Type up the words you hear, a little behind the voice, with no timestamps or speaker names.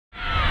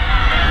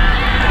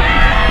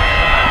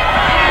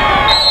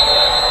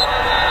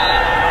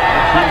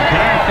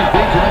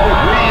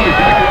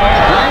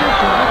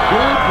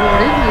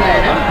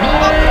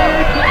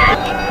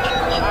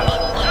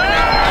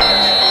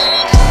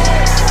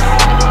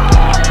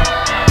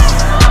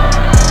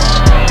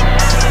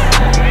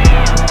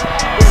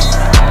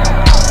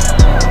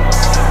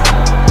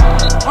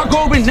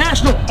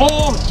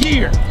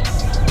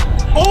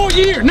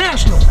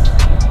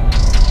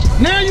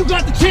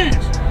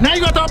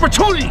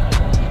opportunity.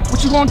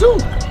 What you gonna do?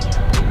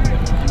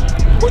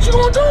 What you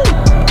gonna do?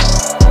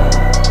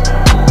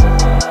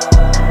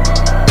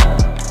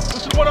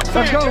 Listen to what I'm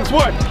saying. Guess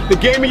what? The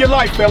game of your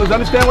life, fellas.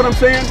 Understand what I'm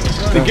saying?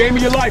 The game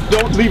of your life.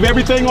 Don't leave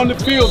everything on the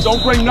field.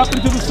 Don't bring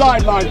nothing to the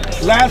sideline.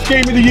 Last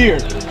game of the year.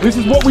 This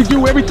is what we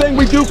do. Everything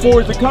we do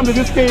for is to come to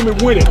this game and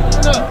win it.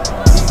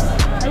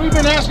 And we've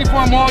been asking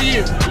for him all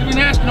year. We've been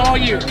asking all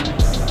year.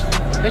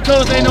 They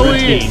told us they know who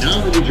he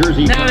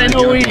is. Now they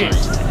know who he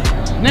is.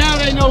 Now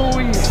they know who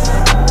he is.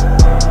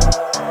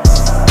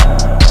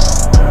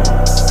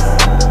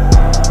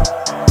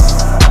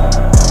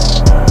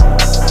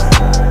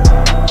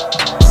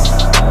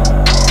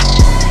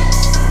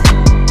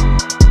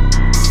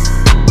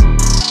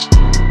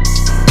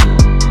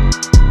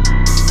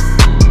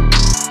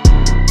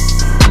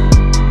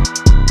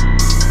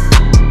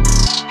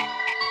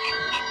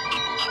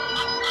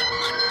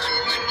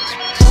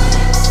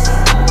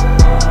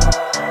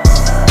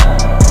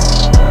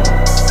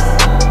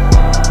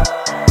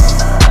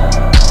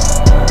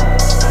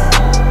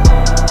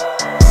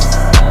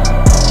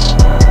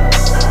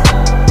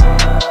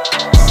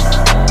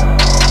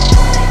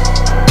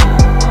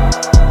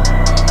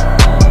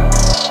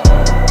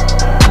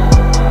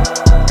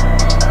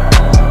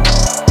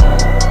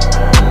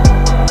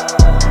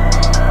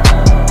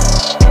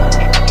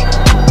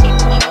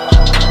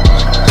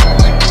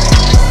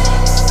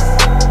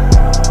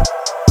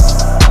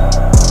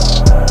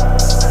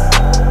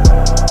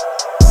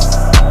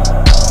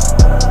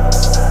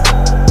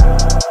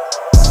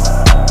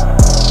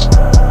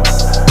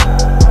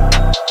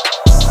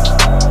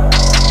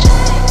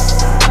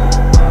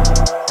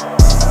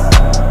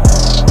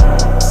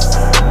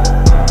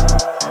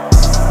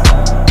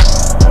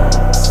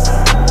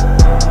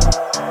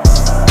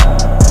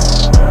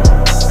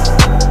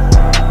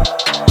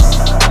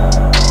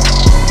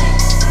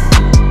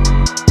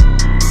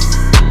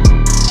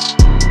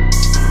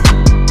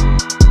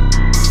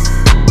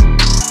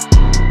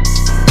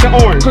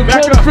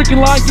 Control the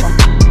freaking line, get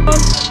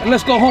the and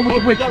let's go home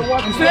with the wicket.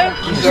 Understand?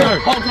 Yes, sir.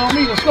 Hogs on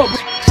me, let's go.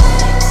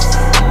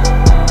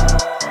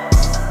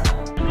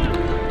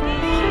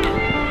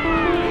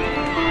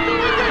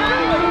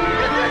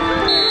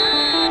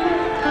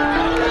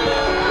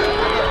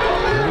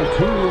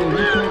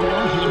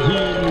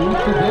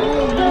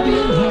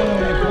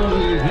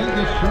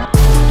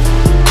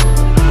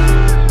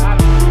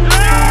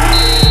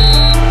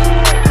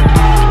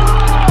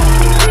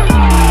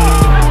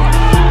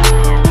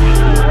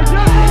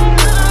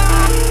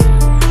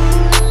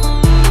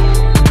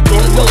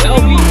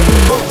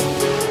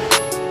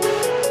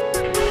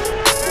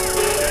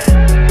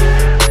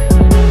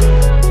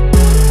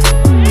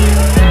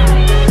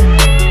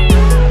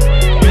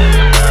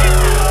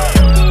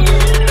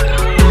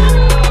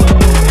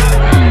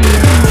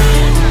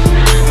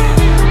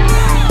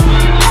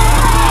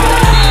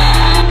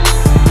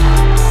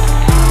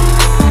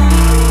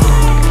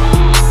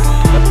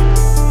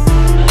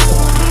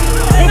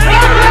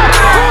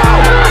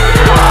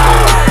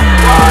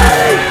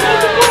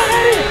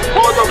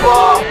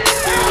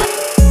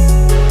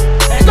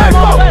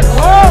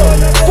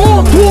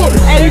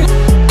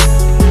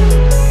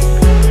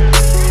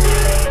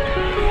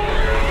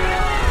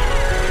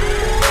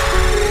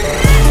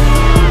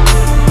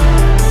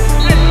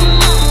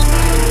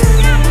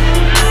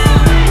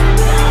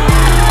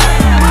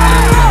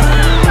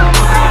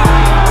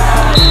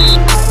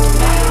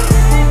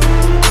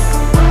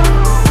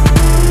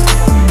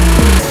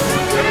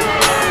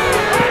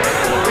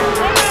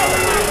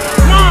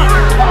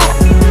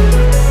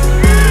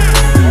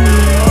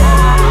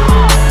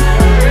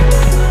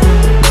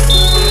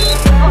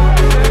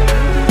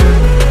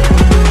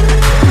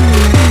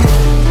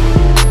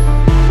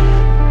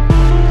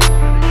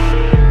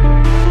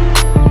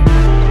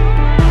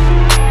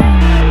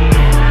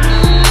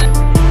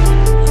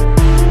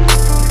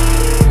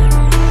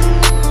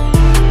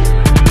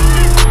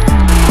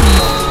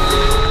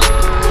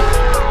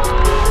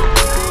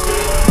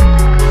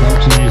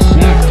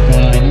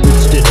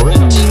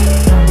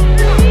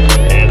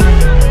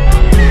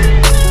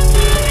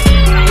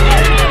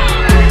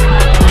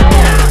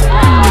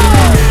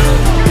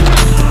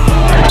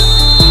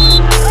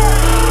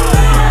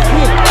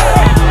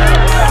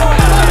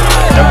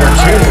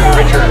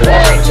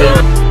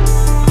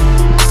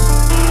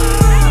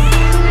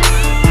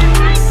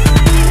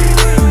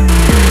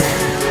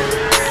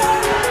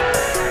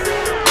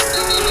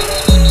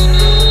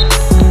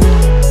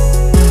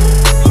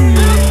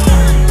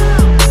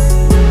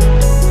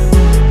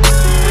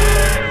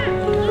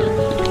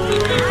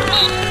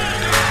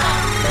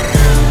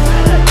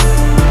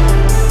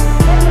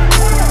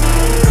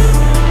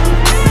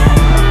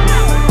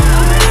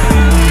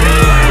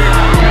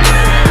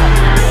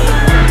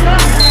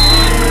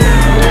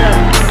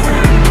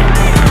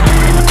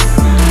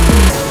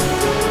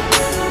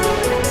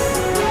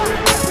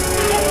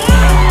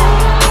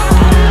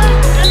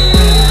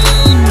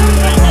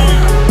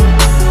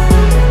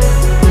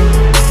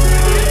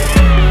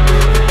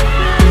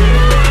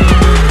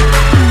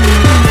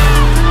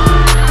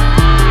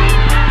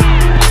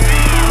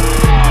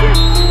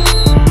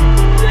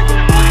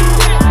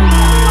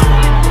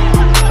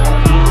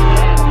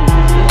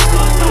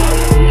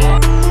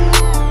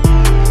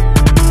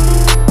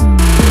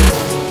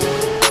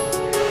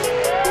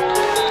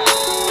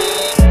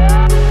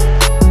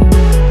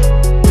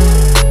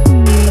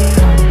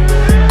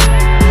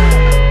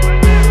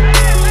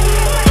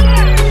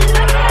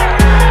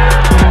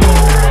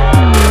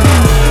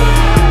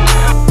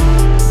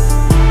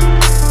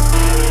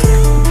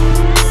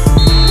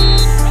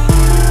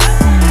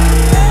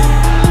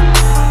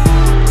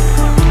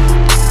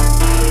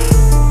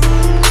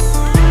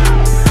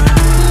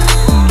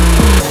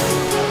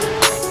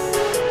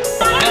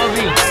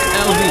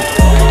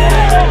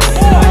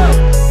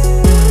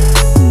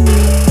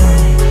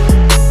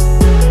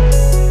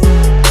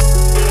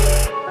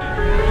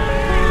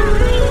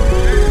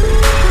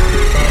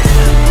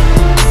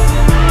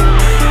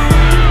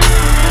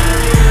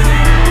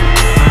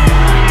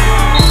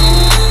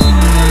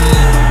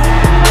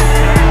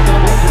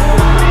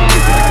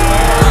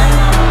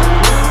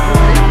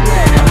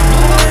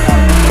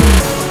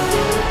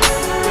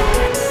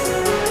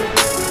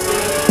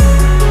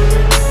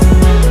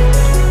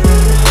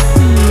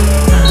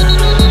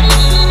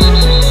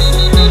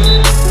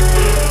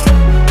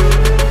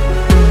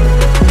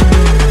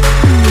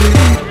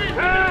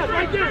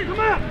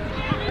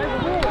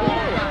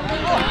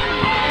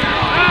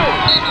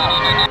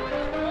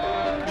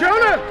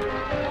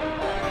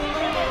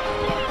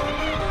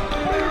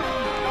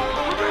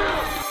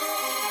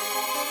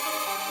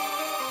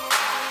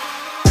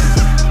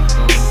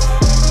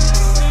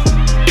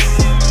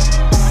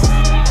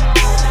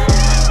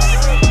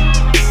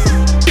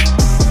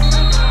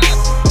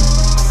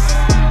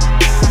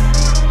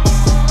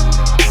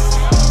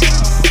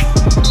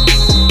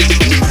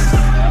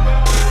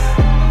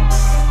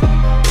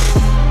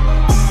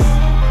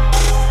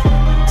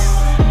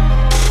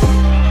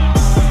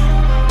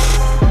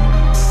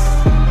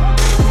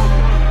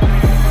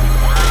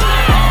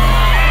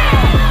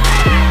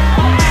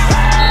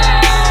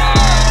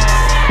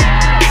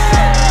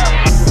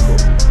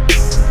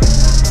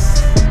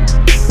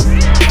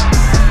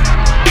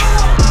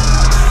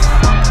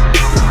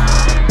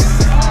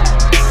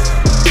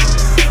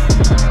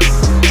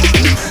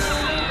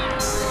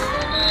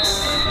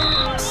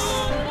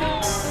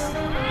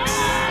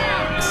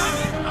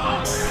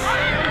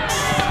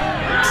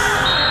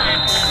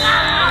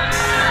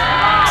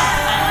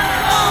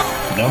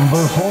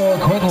 Number 4,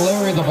 Quentin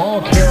Larry, the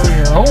ball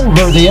carrier,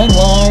 over the end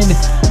line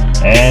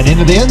and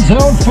into the end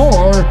zone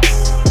for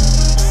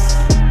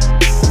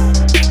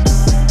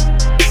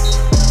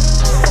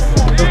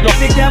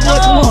Big that boy,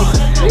 come on.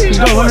 Let's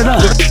go, run it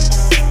up.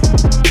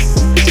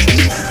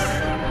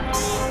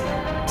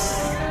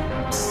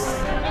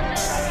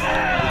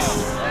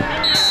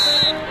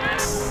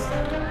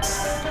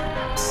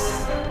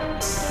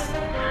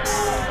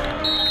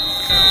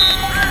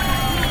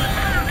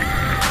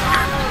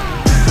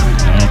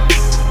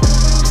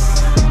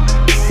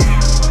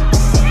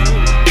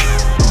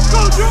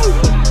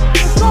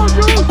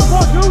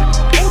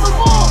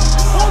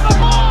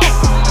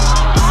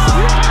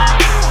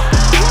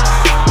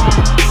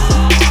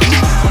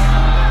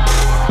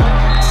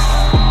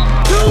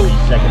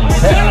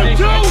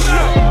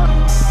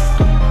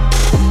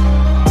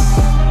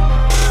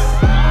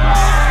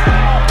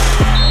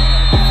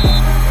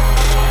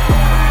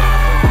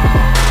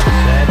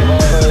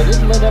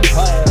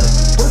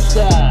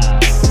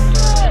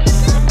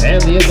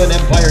 and the Inland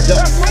Empire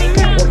Ducks. 14.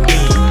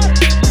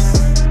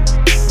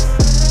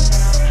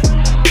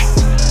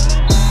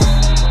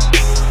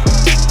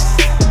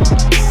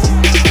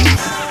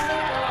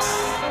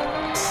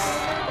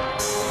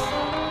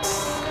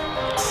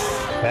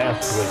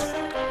 Pass was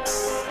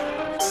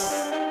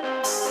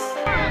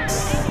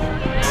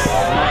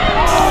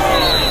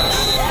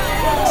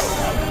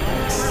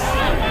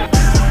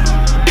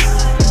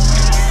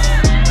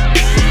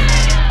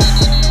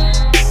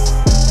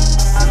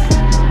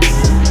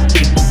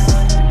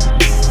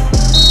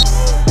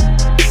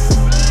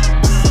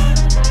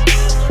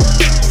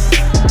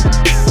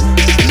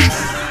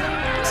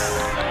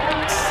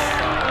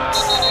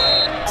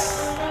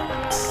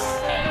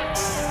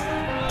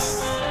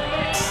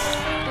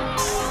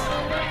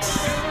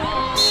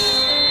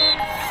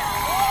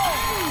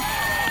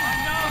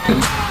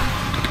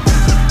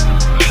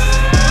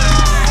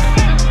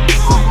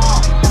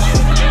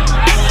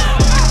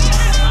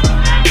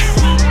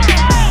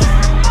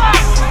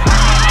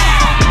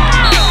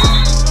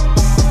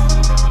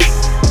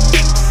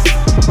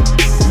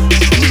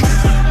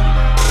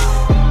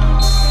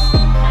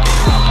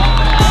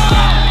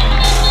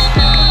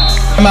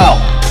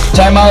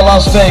Timeout,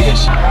 Las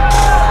Vegas.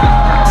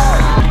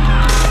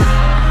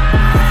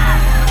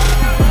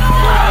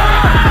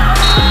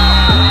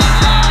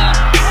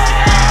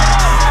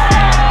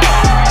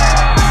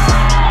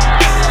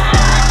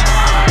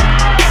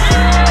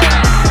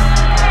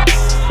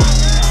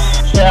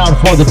 Down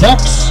for the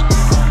Ducks,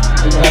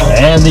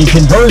 and the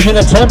conversion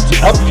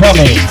attempt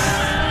upcoming.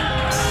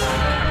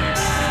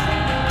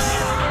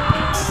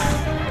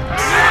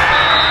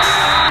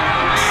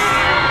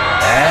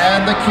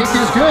 And the kick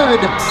is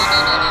good.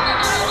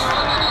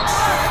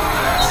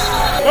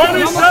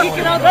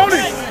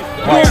 Tony!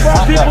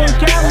 People in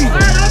Cali.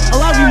 I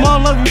love you,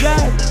 Mom. Love you,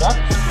 Dad.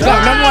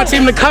 Number one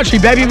team in the country,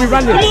 baby. We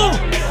run this. Come on.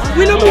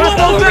 We number one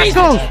on Vegas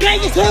who?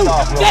 Vegas who?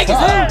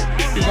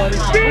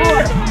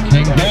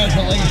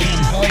 Congratulations.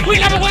 We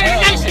number one in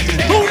the nation.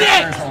 Who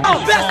next? Oh,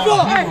 best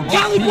ball.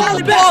 Cali ball,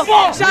 best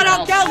ball. Shout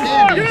out Cali.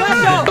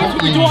 That's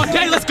what we do all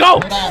day. Let's go.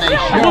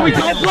 What we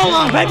call blow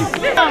on, baby.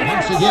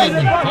 Once again,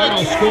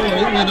 final score,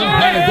 Inland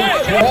Empire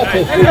Ducks 12.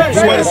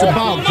 That's what it's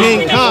about.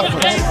 Gain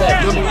confidence.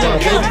 Number one,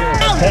 baby.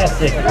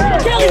 Fantastic.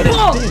 Cali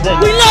ball.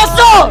 We lost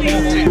all.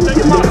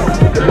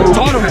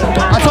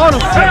 I told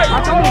him.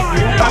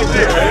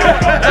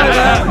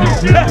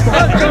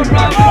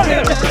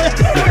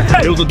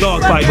 It was a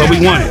dog fight, but we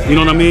won it. You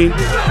know what I mean?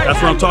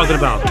 That's what I'm talking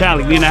about.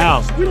 Cali, we in the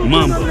house.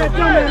 Mamba.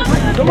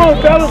 Come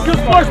on, fellas. Good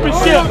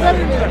sportsmanship.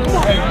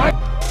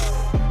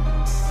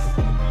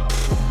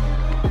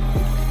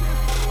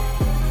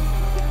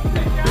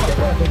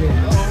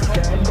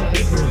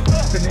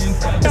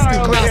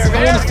 Instant classic. I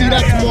want to see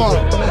that tomorrow.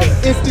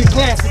 Instant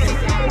classic.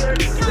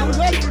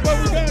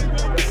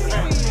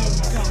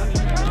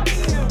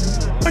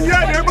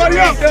 Everybody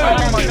up.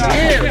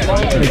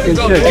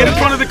 Get in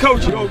front of the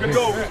coach.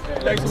 Go.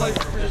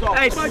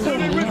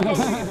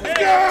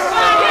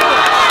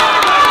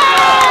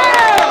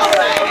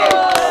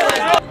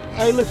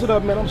 Hey, listen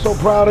up, man. I'm so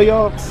proud of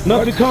y'all.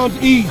 Nothing comes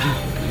easy.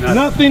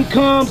 Nothing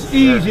comes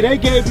easy. They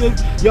gave you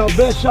y'all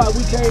best shot.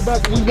 We came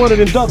back and we won it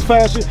in duck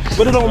fashion,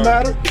 but it don't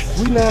matter.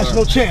 We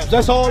national champs.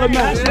 That's all that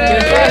matters.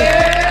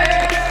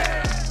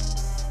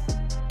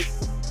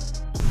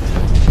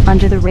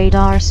 Under the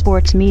Radar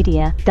Sports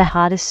Media, the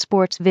hottest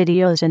sports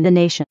videos in the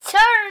nation.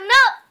 Turn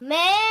up,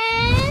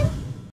 man!